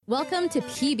Welcome to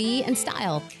PB and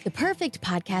Style, the perfect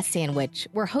podcast sandwich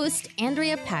where host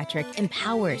Andrea Patrick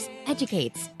empowers,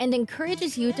 educates, and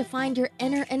encourages you to find your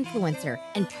inner influencer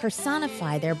and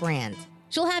personify their brand.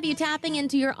 She'll have you tapping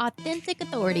into your authentic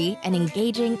authority and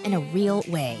engaging in a real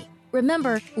way.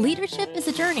 Remember, leadership is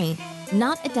a journey,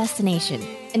 not a destination.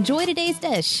 Enjoy today's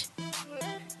dish.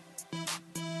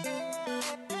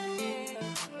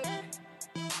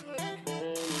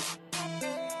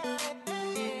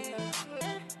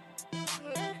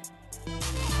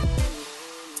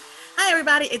 Hi,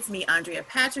 everybody. It's me, Andrea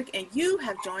Patrick, and you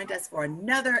have joined us for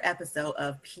another episode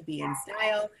of PB and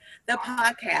Style, the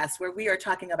podcast where we are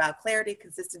talking about clarity,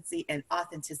 consistency, and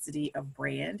authenticity of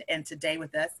brand. And today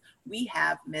with us, we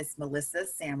have Miss Melissa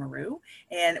Samaru,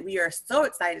 and we are so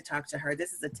excited to talk to her.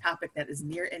 This is a topic that is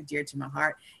near and dear to my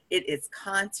heart. It is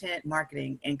content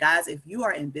marketing. And guys, if you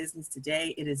are in business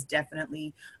today, it is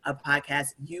definitely a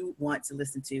podcast you want to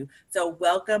listen to. So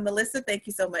welcome, Melissa. Thank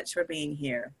you so much for being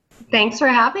here. Thanks for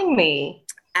having me.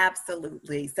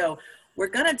 Absolutely. So we're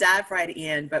going to dive right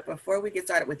in, but before we get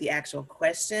started with the actual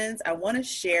questions, I want to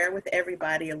share with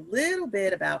everybody a little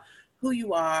bit about who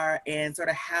you are and sort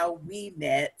of how we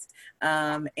met.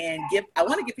 I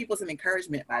want to give people some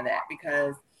encouragement by that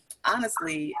because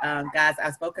honestly, guys,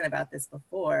 I've spoken about this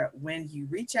before. When you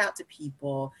reach out to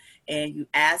people and you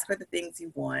ask for the things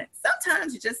you want,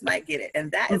 sometimes you just might get it. And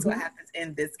that is what happens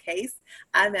in this case.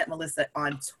 I met Melissa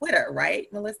on Twitter, right,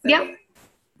 Melissa? Yep.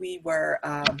 We were,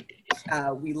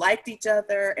 we liked each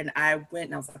other, and I went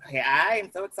and I was like, okay, I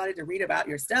am so excited to read about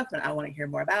your stuff and I want to hear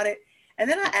more about it. And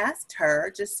then I asked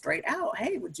her just straight out,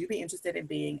 hey, would you be interested in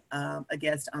being a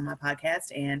guest on my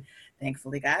podcast? And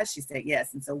thankfully, guys, she said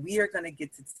yes. And so we are going to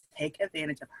get to take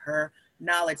advantage of her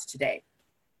knowledge today.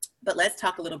 But let's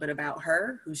talk a little bit about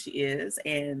her, who she is,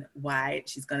 and why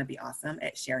she's going to be awesome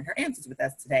at sharing her answers with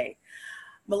us today.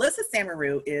 Melissa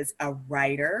Samaru is a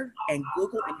writer and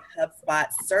Google and HubSpot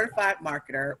certified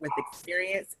marketer with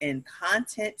experience in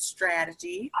content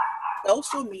strategy,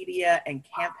 social media, and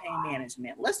campaign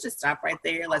management. Let's just stop right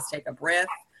there. Let's take a breath.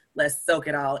 Let's soak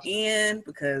it all in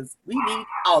because we need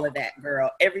all of that, girl,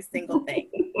 every single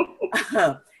thing.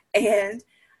 And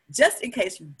just in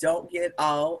case you don't get it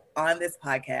all on this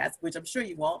podcast, which I'm sure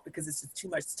you won't because it's just too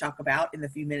much to talk about in the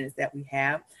few minutes that we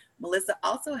have, Melissa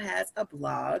also has a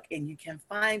blog, and you can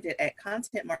find it at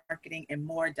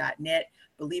contentmarketingandmore.net.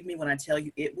 Believe me when I tell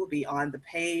you, it will be on the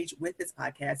page with this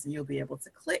podcast, and you'll be able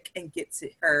to click and get to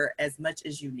her as much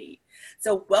as you need.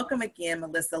 So welcome again,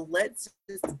 Melissa. Let's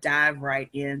just dive right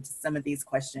into some of these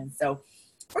questions. So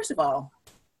first of all,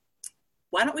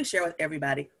 why don't we share with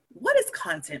everybody, what is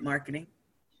content marketing?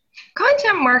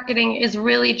 Content marketing is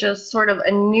really just sort of a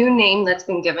new name that's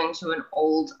been given to an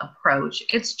old approach.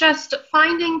 It's just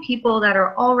finding people that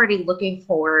are already looking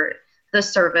for the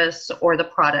service or the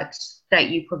product that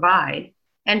you provide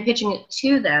and pitching it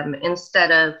to them instead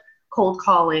of cold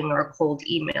calling or cold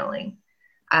emailing.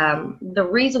 The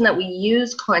reason that we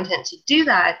use content to do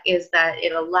that is that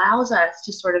it allows us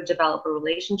to sort of develop a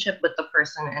relationship with the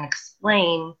person and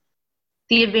explain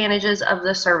the advantages of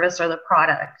the service or the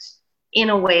product in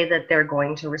a way that they're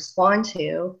going to respond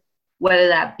to, whether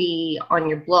that be on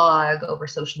your blog, over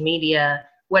social media,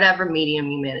 whatever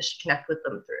medium you manage to connect with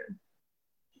them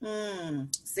through.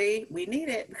 See, we need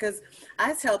it because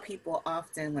I tell people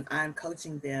often when I'm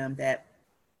coaching them that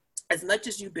as much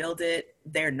as you build it,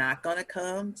 they're not going to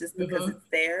come just because it's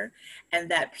there, and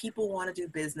that people want to do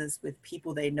business with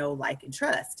people they know, like, and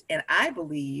trust. And I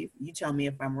believe, you tell me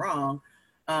if I'm wrong,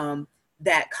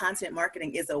 that content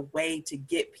marketing is a way to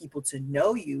get people to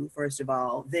know you, first of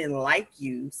all, then like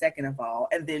you, second of all,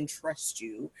 and then trust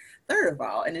you, third of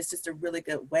all. And it's just a really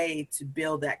good way to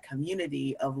build that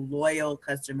community of loyal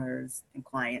customers and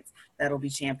clients that'll be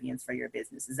champions for your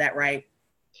business. Is that right?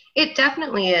 It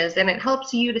definitely is. And it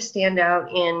helps you to stand out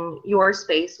in your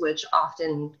space, which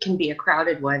often can be a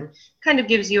crowded one. Kind of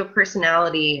gives you a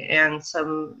personality and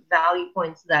some value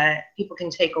points that people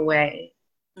can take away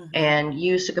and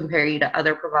use to compare you to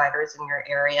other providers in your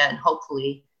area and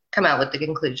hopefully come out with the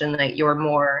conclusion that you're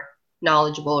more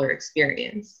knowledgeable or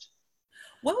experienced.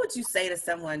 What would you say to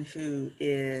someone who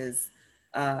is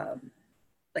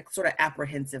sort of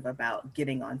apprehensive about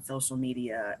getting on social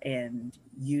media and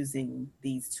using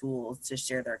these tools to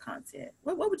share their content?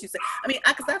 What would you say? I mean,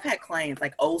 because I've had clients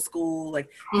like old school,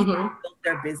 like people who built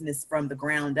their business from the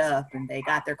ground up and they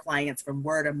got their clients from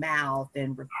word of mouth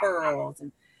and referrals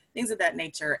and things of that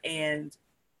nature. And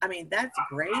I mean, that's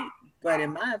great. But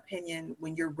in my opinion,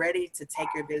 when you're ready to take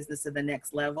your business to the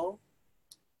next level,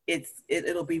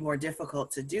 it'll be more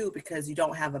difficult to do because you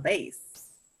don't have a base.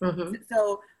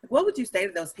 So what would you say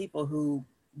to those people who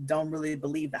don't really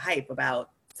believe the hype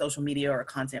about social media or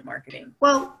content marketing?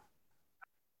 Well,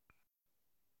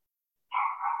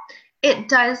 it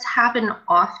does happen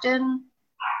often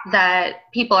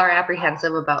that people are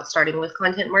apprehensive about starting with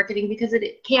content marketing because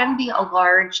it can be a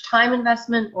large time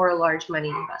investment or a large money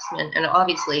investment. And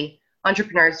obviously,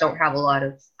 entrepreneurs don't have a lot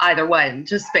of either one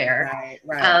to spare.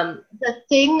 Right. The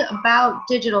thing about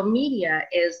digital media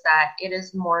is that it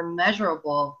is more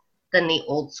measurable than the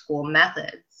old school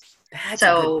methods. That's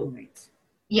a good point.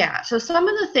 Yeah, so some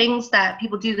of the things that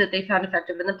people do that they found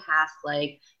effective in the past,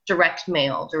 like direct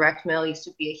mail. Direct mail used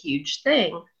to be a huge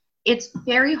thing. It's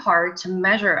very hard to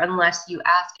measure unless you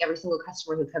ask every single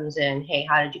customer who comes in, hey,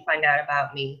 how did you find out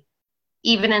about me?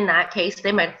 Even in that case,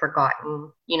 they might have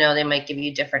forgotten, they might give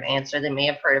you a different answer. They may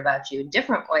have heard about you in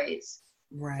different ways.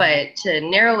 Right. But to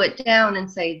narrow it down and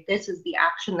say, this is the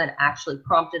action that actually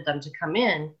prompted them to come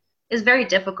in is very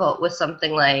difficult with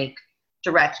something like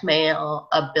direct mail,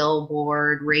 a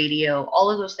billboard, radio.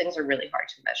 All of those things are really hard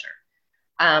to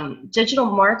measure. Digital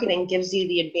marketing gives you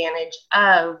the advantage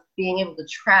of being able to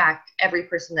track every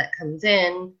person that comes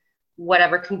in,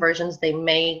 whatever conversions they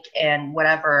make, and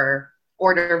whatever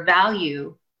order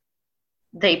value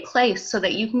they place, so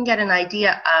that you can get an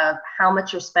idea of how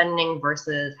much you're spending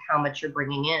versus how much you're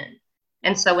bringing in.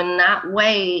 And so in that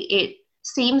way, it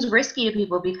seems risky to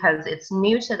people because it's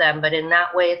new to them, but in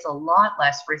that way, it's a lot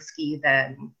less risky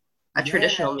than a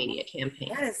traditional media campaign.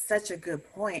 That is such a good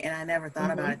point, and I never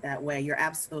thought about it that way. You're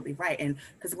absolutely right. And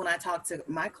because when I talk to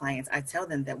my clients, I tell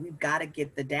them that we've got to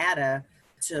get the data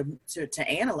to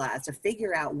analyze, to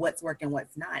figure out what's working,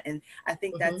 what's not. And I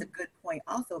think that's a good point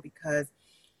also, because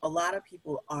a lot of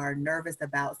people are nervous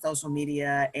about social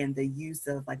media and the use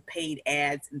of like paid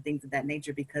ads and things of that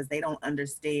nature because they don't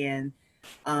understand,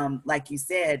 like you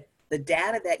said, the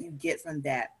data that you get from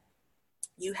that.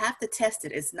 You have to test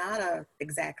it. It's not a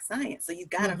exact science. So you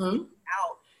got to figure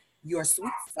out your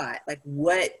sweet spot. Like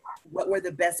what were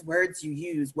the best words you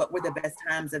used? What were the best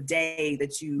times of day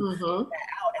that you put that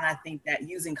out? And I think that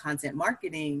using content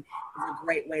marketing is a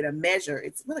great way to measure.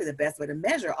 It's really the best way to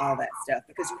measure all that stuff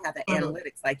because you have the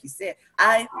analytics, like you said.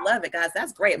 I love it, guys.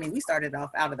 That's great. I mean, we started off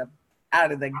out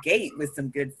of the gate with some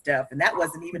good stuff, and that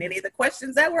wasn't even any of the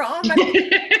questions that were on my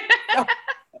so,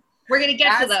 we're going to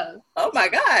get to those. Oh my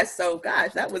gosh. So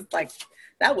gosh, that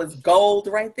was gold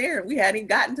right there. We hadn't even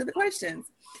gotten to the questions.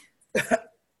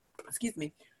 Excuse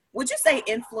me. Who would you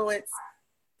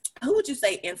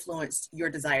say influenced your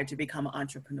desire to become an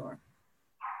entrepreneur?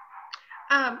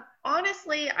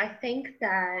 Honestly, I think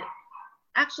that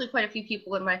actually quite a few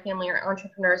people in my family are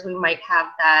entrepreneurs. We might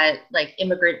have that like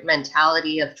immigrant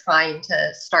mentality of trying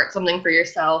to start something for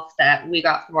yourself that we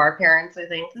got from our parents, I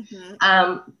think.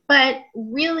 But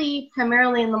really,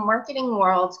 primarily in the marketing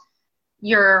world,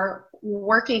 you're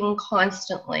working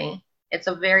constantly. It's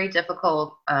a very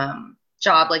difficult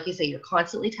job. Like you say, you're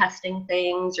constantly testing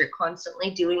things. You're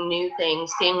constantly doing new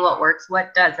things, seeing what works,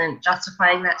 what doesn't,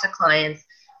 justifying that to clients.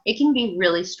 It can be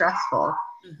really stressful.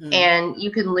 And you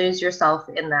can lose yourself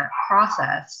in that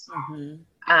process.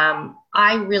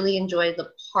 I really enjoy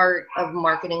the part of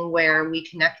marketing where we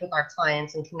connect with our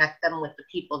clients and connect them with the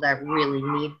people that really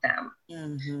need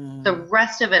them. The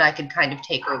rest of it I could kind of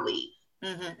take or leave.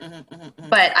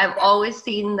 But I've always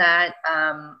seen that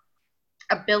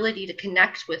ability to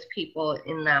connect with people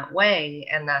in that way,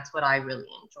 and that's what I really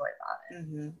enjoy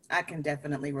about it. I can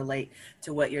definitely relate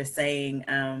to what you're saying.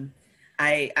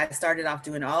 I started off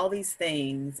doing all these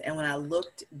things, and when I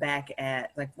looked back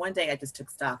at, like, one day I just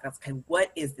took stock. I was like,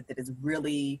 what is it that is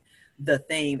really the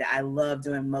thing that I love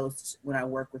doing most when I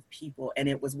work with people? And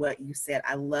it was what you said.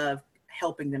 I love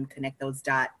helping them connect those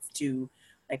dots to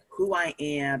like who I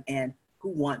am and who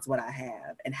wants what I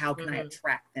have and how can I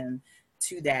attract them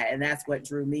to that. And that's what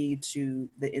drew me to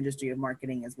the industry of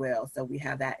marketing as well. So we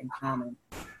have that in common.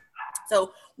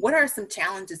 So what are some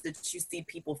challenges that you see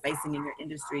people facing in your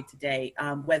industry today,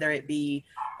 whether it be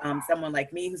someone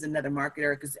like me who's another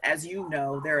marketer? Because as you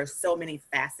know, there are so many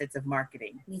facets of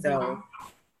marketing. So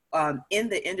in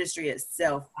the industry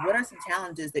itself, what are some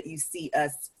challenges that you see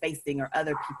us facing or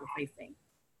other people facing?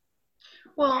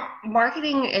 Well,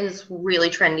 marketing is really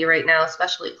trendy right now,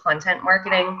 especially content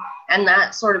marketing, and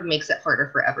that sort of makes it harder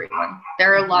for everyone.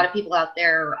 There are a lot of people out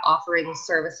there offering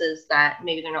services that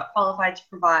maybe they're not qualified to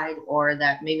provide or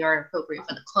that maybe aren't appropriate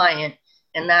for the client,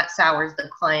 and that sours the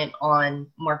client on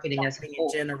marketing as a whole.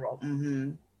 In general.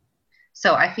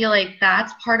 So I feel like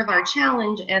that's part of our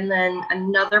challenge. And then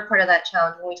another part of that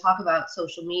challenge, when we talk about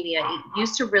social media, it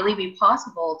used to really be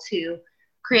possible to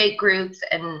create groups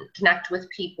and connect with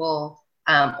people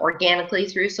organically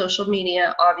through social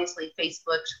media. Obviously,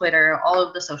 Facebook, Twitter, all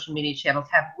of the social media channels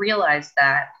have realized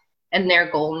that And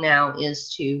their goal now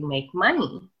is to make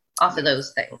money off of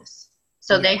those things.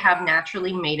 So they have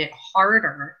naturally made it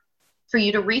harder for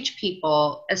you to reach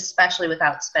people, especially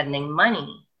without spending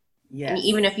money. Yes. And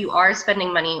even if you are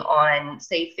spending money on,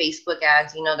 say, Facebook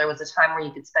ads, you know, there was a time where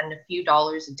you could spend a few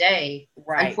dollars a day.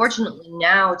 Right. Unfortunately,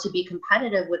 now to be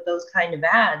competitive with those kind of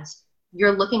ads,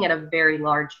 you're looking at a very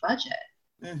large budget.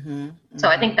 So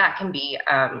I think that can be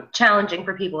challenging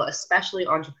for people, especially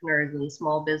entrepreneurs and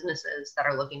small businesses that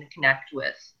are looking to connect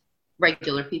with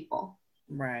regular people.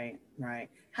 Right.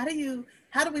 How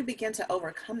do we begin to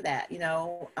overcome that? You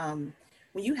know,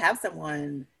 when you have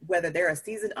someone, whether they're a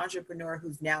seasoned entrepreneur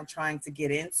who's now trying to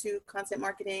get into content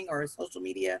marketing or social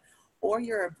media, or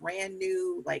you're a brand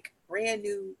new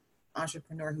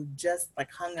entrepreneur who just like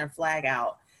hung their flag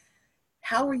out,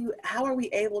 how are we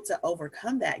able to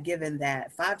overcome that, given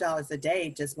that $5 a day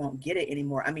just won't get it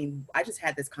anymore? I mean, I just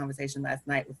had this conversation last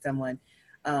night with someone,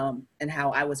 and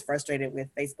how I was frustrated with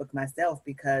Facebook myself,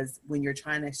 because when you're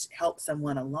trying to help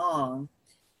someone along,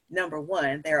 number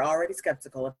one, they're already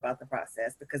skeptical about the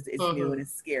process because it's new and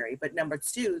it's scary. But number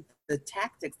two, the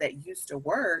tactics that used to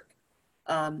work,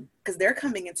 because they're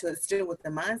coming into it still with the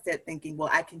mindset thinking,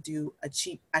 well, I can do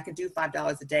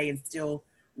 $5 a day and still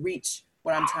reach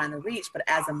what I'm trying to reach. But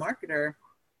as a marketer,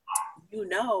 you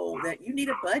know that you need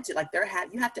a budget. Like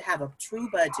you have to have a true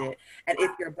budget. And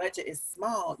if your budget is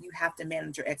small, you have to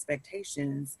manage your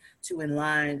expectations to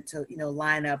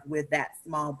line up with that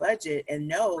small budget, and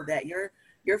know that your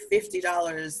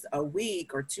 $50 a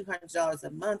week or $200 a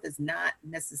month is not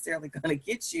necessarily going to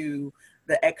get you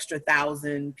the extra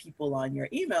 1,000 people on your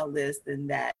email list, and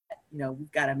that,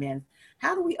 we've got to manage.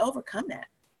 How do we overcome that?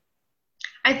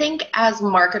 I think as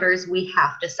marketers, we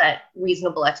have to set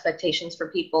reasonable expectations for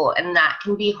people, and that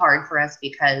can be hard for us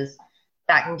because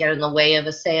that can get in the way of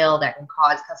a sale, that can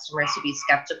cause customers to be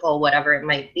skeptical, whatever it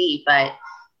might be. But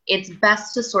it's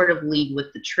best to sort of lead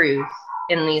with the truth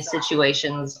in these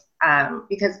situations,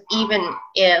 because even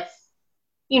if,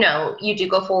 you do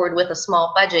go forward with a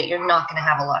small budget, you're not going to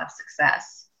have a lot of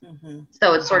success.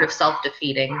 So it's sort of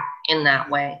self-defeating in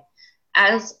that way.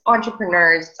 As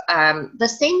entrepreneurs, the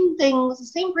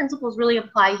same principles really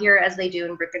apply here as they do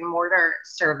in brick and mortar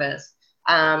service.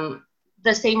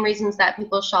 The same reasons that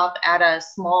people shop at a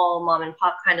small mom and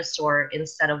pop kind of store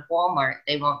instead of Walmart.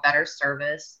 They want better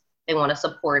service. They want to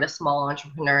support a small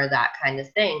entrepreneur, that kind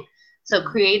of thing. So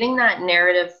creating that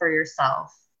narrative for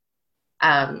yourself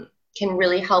can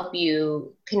really help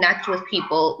you connect with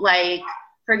people. Like,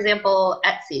 for example,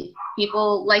 Etsy.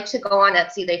 People like to go on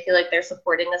Etsy. They feel like they're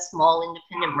supporting a small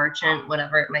independent merchant,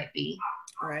 whatever it might be.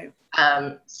 Right.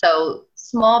 So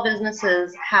small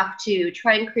businesses have to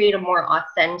try and create a more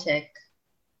authentic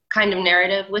kind of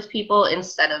narrative with people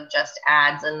instead of just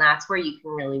ads. And that's where you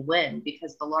can really win,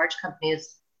 because the large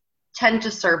companies tend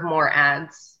to serve more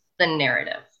ads than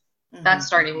narrative. That's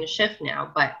starting to shift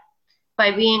now. But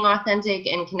by being authentic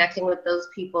and connecting with those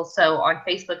people, so on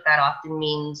Facebook, that often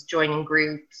means joining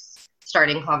groups,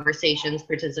 starting conversations,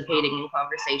 participating in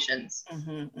conversations,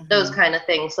 those kind of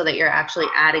things, so that you're actually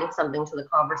adding something to the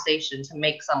conversation to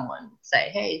make someone say,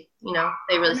 hey,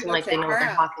 they really seem like they know what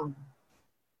they're talking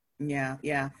about.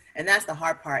 Yeah. And that's the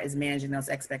hard part, is managing those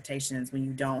expectations when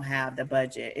you don't have the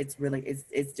budget. It's really,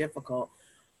 it's difficult.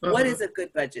 What is a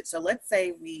good budget? So let's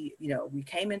say we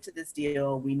came into this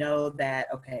deal. We know that,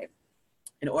 okay,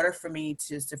 in order for me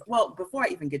well, before I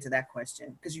even get to that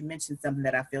question, because you mentioned something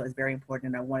that I feel is very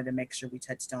important and I wanted to make sure we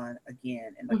touched on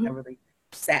again, and I really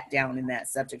sat down in that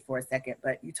subject for a second.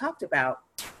 But you talked about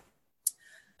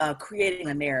creating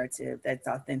a narrative that's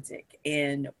authentic.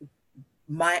 And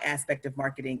my aspect of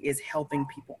marketing is helping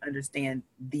people understand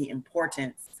the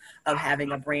importance of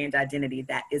having a brand identity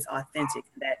that is authentic,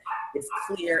 that is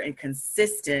clear and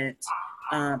consistent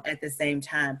at the same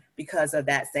time, because of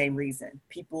that same reason.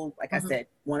 People, like I said,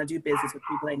 want to do business with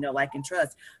people they know, like, and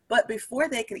trust. But before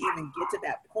they can even get to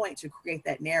that point to create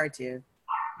that narrative,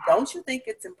 don't you think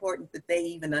it's important that they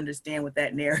even understand what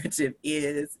that narrative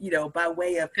is, by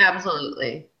way of,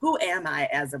 absolutely, who am I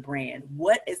as a brand?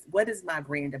 What is my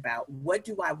brand about? What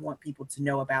do I want people to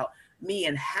know about me?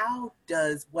 And how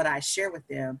does what I share with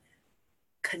them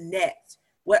connect?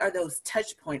 What are those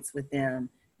touch points with them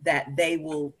that they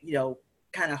will,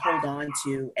 kind of hold on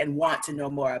to and want to know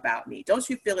more about me? Don't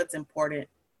you feel it's important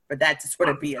for that to sort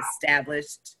of be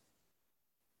established?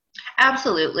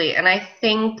 Absolutely. And I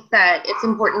think that it's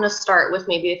important to start with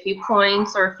maybe a few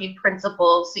points or a few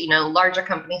principles. Larger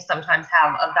companies sometimes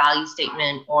have a value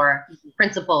statement or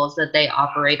principles that they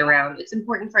operate around. It's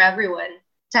important for everyone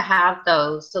to have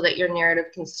those so that your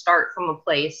narrative can start from a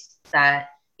place that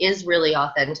is really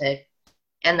authentic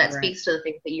and that speaks to the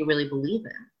things that you really believe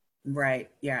in. Right.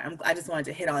 Yeah. I just wanted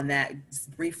to hit on that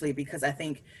just briefly because I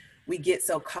think we get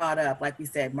so caught up, like we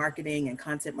said, marketing and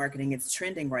content marketing, it's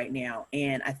trending right now.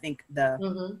 And I think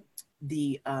Mm-hmm.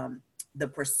 the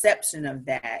perception of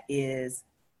that is,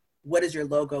 what does your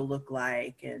logo look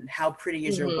like and how pretty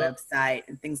is your Mm-hmm. website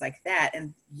and things like that.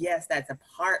 And yes, that's a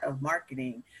part of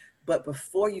marketing. But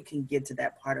before you can get to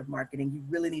that part of marketing, you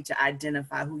really need to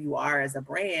identify who you are as a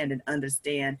brand and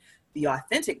understand the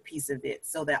authentic piece of it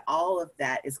so that all of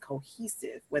that is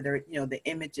cohesive, whether, the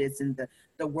images and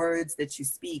the words that you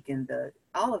speak and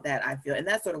all of that, I feel. And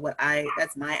that's sort of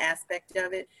that's my aspect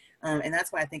of it. And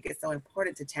that's why I think it's so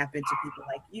important to tap into people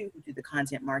like you who do the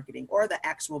content marketing, or the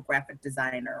actual graphic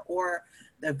designer, or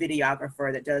the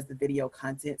videographer that does the video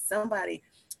content, somebody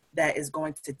that is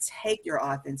going to take your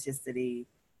authenticity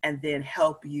and then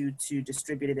help you to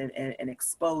distribute it and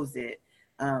expose it.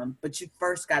 But you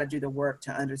first got to do the work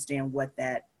to understand what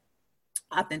that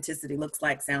authenticity looks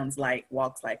like, sounds like,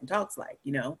 walks like, and talks like,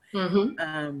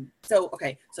 Mm-hmm. So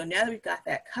now that we've got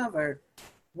that covered,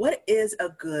 what is a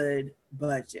good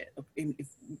budget? If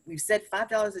we've said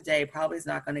 $5 a day, probably is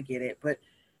not going to get it, but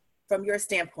from your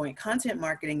standpoint, content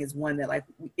marketing is one that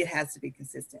it has to be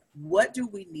consistent. What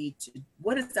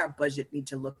does our budget need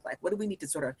to look like? What do we need to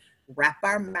sort of wrap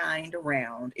our mind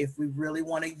around if we really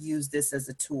want to use this as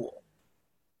a tool?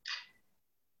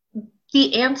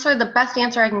 The best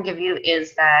answer I can give you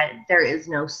is that there is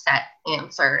no set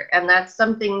answer. And that's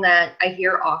something that I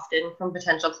hear often from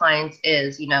potential clients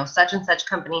is, such and such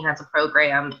company has a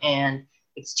program and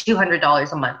it's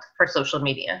 $200 a month for social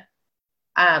media.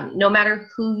 No matter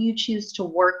who you choose to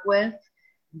work with,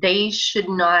 they should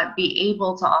not be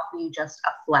able to offer you just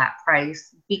a flat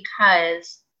price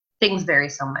because things vary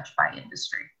so much by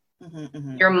industry. Mm-hmm,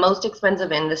 mm-hmm. Your most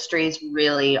expensive industries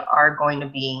really are going to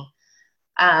be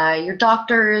your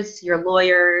doctors, your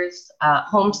lawyers,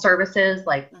 home services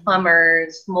like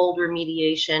plumbers, mold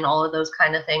remediation, all of those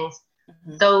kind of things.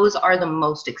 Mm-hmm. Those are the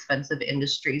most expensive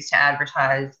industries to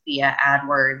advertise via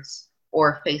AdWords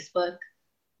or Facebook.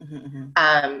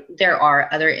 Mm-hmm. There are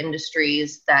other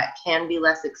industries that can be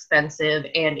less expensive.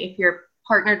 And if you're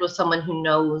partnered with someone who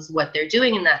knows what they're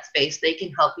doing in that space, they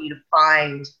can help you to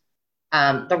find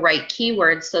the right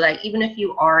keywords so that even if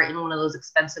you are in one of those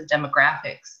expensive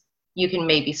demographics, you can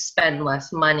maybe spend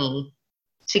less money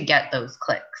to get those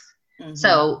clicks. Mm-hmm.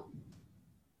 So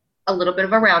a little bit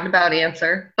of a roundabout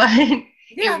answer, but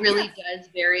it really does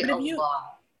vary a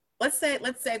lot. Let's say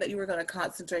that you were going to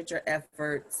concentrate your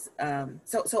efforts.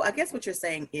 So I guess what you're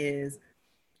saying is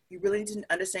you really need to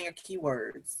understand your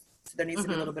keywords. So there needs to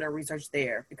be a little bit of research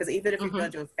there, because even if you're going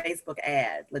to do a Facebook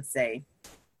ad, let's say,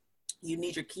 you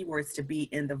need your keywords to be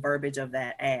in the verbiage of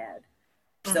that ad.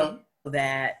 So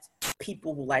that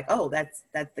people will that's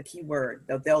the keyword.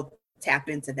 They'll tap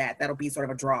into that. That'll be sort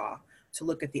of a draw to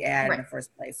look at the ad in the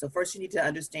first place. So first you need to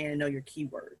understand and know your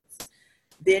keywords.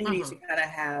 Then you need to kind of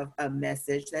have a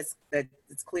message that's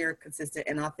clear, consistent,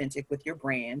 and authentic with your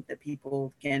brand that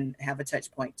people can have a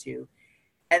touch point to.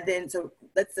 And then, so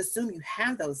let's assume you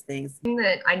have those things. The thing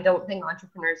that I don't think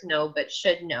entrepreneurs know but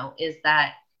should know is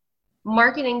that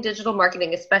digital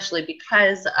marketing, especially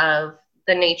because of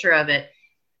the nature of it,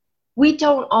 we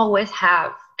don't always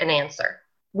have an answer.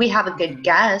 We have a good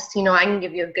guess. I can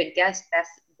give you a good guess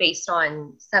based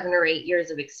on 7 or 8 years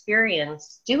of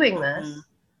experience doing this.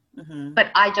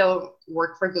 But I don't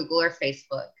work for Google or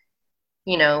Facebook.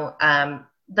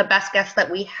 The best guess that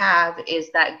we have is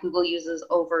that Google uses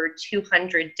over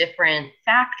 200 different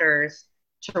factors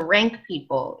to rank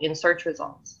people in search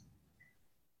results.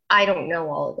 I don't know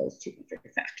all of those 200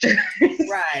 factors.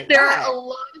 Right. There are a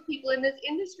lot of people in this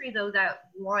industry, though, that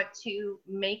want to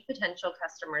make potential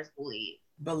customers believe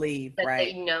that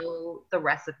they know the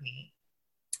recipe.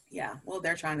 Yeah. Well,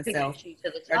 they're trying to sell.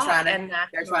 They're trying to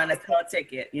sell a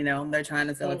ticket. They're trying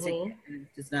to sell a ticket. And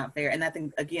it's just not fair. And I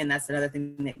think, again, that's another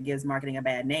thing that gives marketing a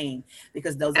bad name,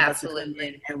 because those of us who come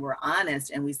in and we're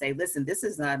honest and we say, listen, this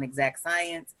is not an exact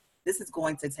science. This is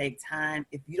going to take time.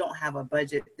 If you don't have a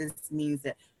budget, this means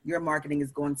that your marketing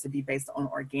is going to be based on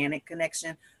organic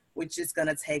connection, which is going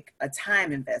to take a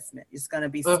time investment. It's going to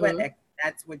be sweat.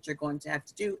 That's what you're going to have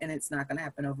to do. And it's not going to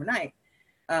happen overnight.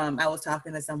 I was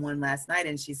talking to someone last night,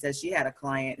 and she said she had a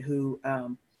client who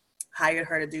hired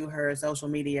her to do her social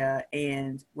media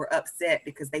and were upset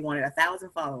because they wanted 1,000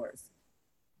 followers.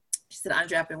 She said,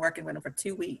 Andre, I've been working with them for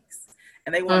 2 weeks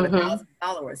and they wanted 1,000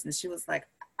 followers. And she was like,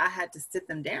 I had to sit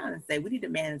them down and say, we need to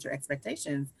manage your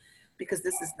expectations, because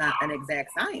this is not an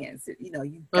exact science.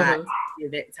 You've got to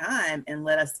give it time and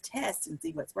let us test and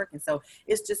see what's working. So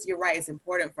it's just, you're right. It's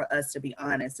important for us to be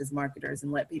honest as marketers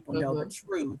and let people know the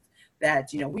truth that,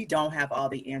 we don't have all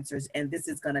the answers, and this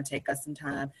is going to take us some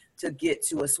time to get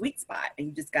to a sweet spot,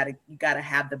 and you got to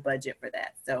have the budget for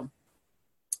that. So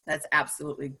that's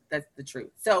the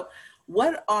truth. So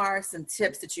what are some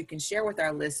tips that you can share with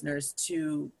our listeners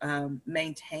to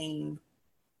maintain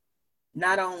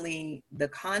not only the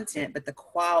content, but the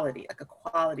quality, like a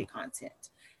quality content,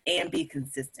 and be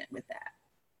consistent with that?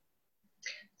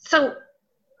 So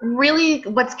really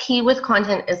what's key with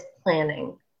content is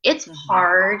planning. It's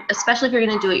hard, especially if you're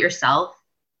going to do it yourself,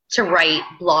 to write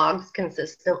blogs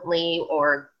consistently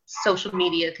or social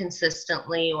media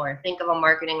consistently or think of a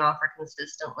marketing offer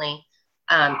consistently.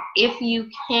 If you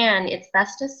can, it's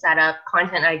best to set up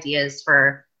content ideas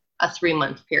for a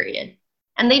 3-month period.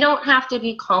 And they don't have to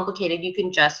be complicated. You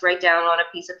can just write down on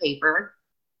a piece of paper,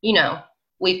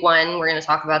 week 1, we're going to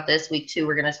talk about this. Week 2,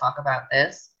 we're going to talk about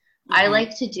this. I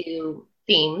like to do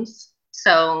themes.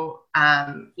 So,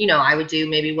 I would do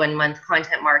maybe 1 month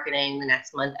content marketing, the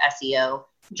next month SEO.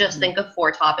 Just think of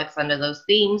 4 topics under those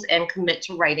themes and commit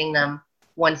to writing them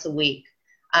once a week.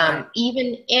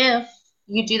 Even if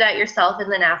you do that yourself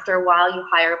and then after a while you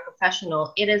hire a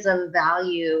professional, it is of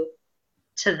value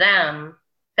to them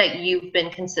that you've been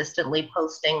consistently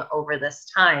posting over this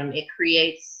time. It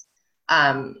creates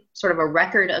sort of a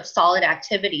record of solid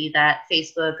activity that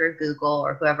Facebook or Google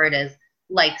or whoever it is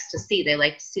likes to see. They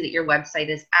like to see that your website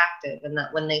is active, and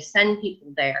that when they send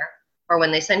people there or when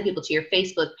they send people to your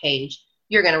Facebook page,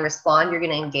 you're going to respond, you're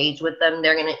going to engage with them,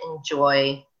 they're going to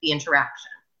enjoy the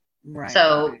interaction. Right.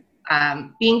 So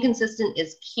being consistent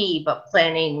is key, but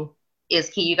planning is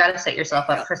key. You got to set yourself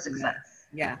up for success.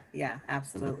 Yeah,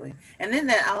 absolutely. And then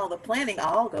the planning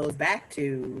all goes back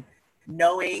to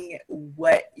knowing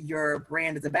what your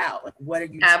brand is about. Like, what are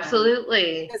you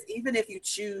Absolutely. Because even if you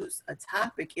choose a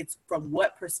topic, it's from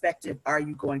what perspective are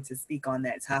you going to speak on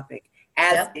that topic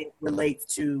as it relates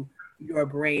to your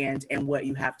brand and what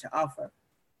you have to offer.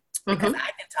 Because I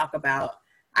can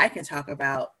talk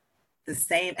about the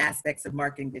same aspects of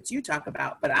marketing that you talk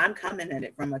about, but I'm coming at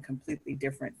it from a completely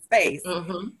different space.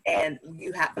 And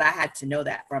but I had to know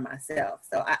that for myself.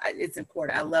 So it's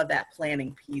important. I love that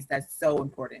planning piece. That's so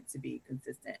important to be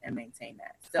consistent and maintain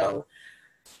that. So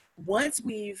once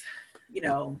we've,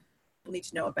 people need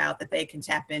to know about that they can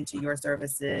tap into your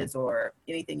services or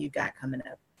anything you've got coming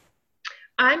up.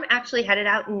 I'm actually headed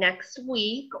out next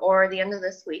week or the end of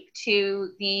this week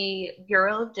to the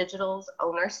Bureau of Digital's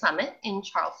Owner Summit in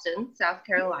Charleston, South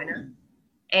Carolina.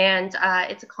 And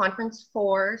it's a conference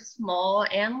for small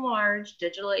and large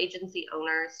digital agency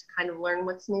owners to kind of learn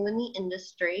what's new in the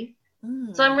industry.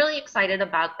 So I'm really excited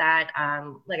about that.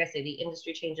 Like I say, the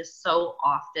industry changes so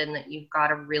often that you've got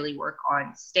to really work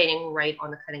on staying right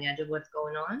on the cutting edge of what's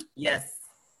going on. Yes.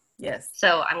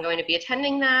 So I'm going to be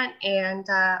attending that, and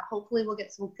hopefully we'll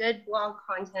get some good blog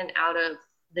content out of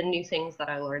the new things that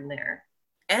I learned there.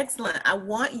 Excellent. I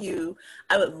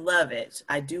would love it.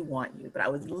 I do want you, but I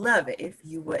would love it if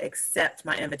you would accept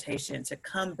my invitation to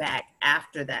come back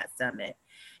after that summit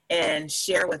and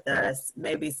share with us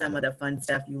maybe some of the fun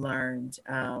stuff you learned,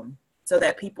 so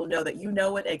that people know that you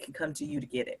know it and can come to you to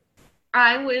get it.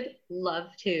 I would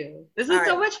love to. This is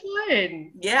so much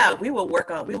fun. Yeah, we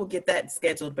will get that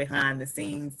scheduled behind the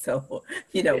scenes. So,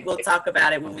 we'll talk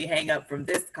about it when we hang up from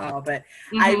this call. But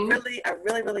I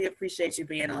really appreciate you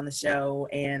being on the show.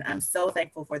 And I'm so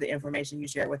thankful for the information you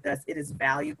shared with us. It is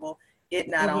valuable. It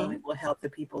not only will help the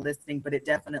people listening, but it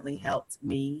definitely helped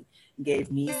me, gave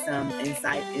me some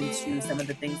insight into some of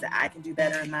the things that I can do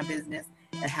better in my business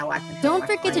and how I can help. Don't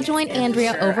forget to join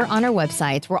Andrea over on our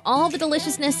website where all the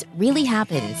deliciousness really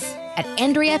happens at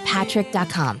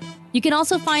AndreaPatrick.com. You can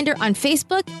also find her on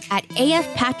Facebook at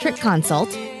AF Patrick Consult,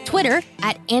 Twitter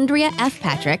at Andrea F.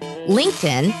 Patrick,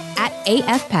 LinkedIn at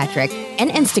AF Patrick, and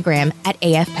Instagram at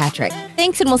AF Patrick.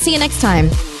 Thanks, and we'll see you next time.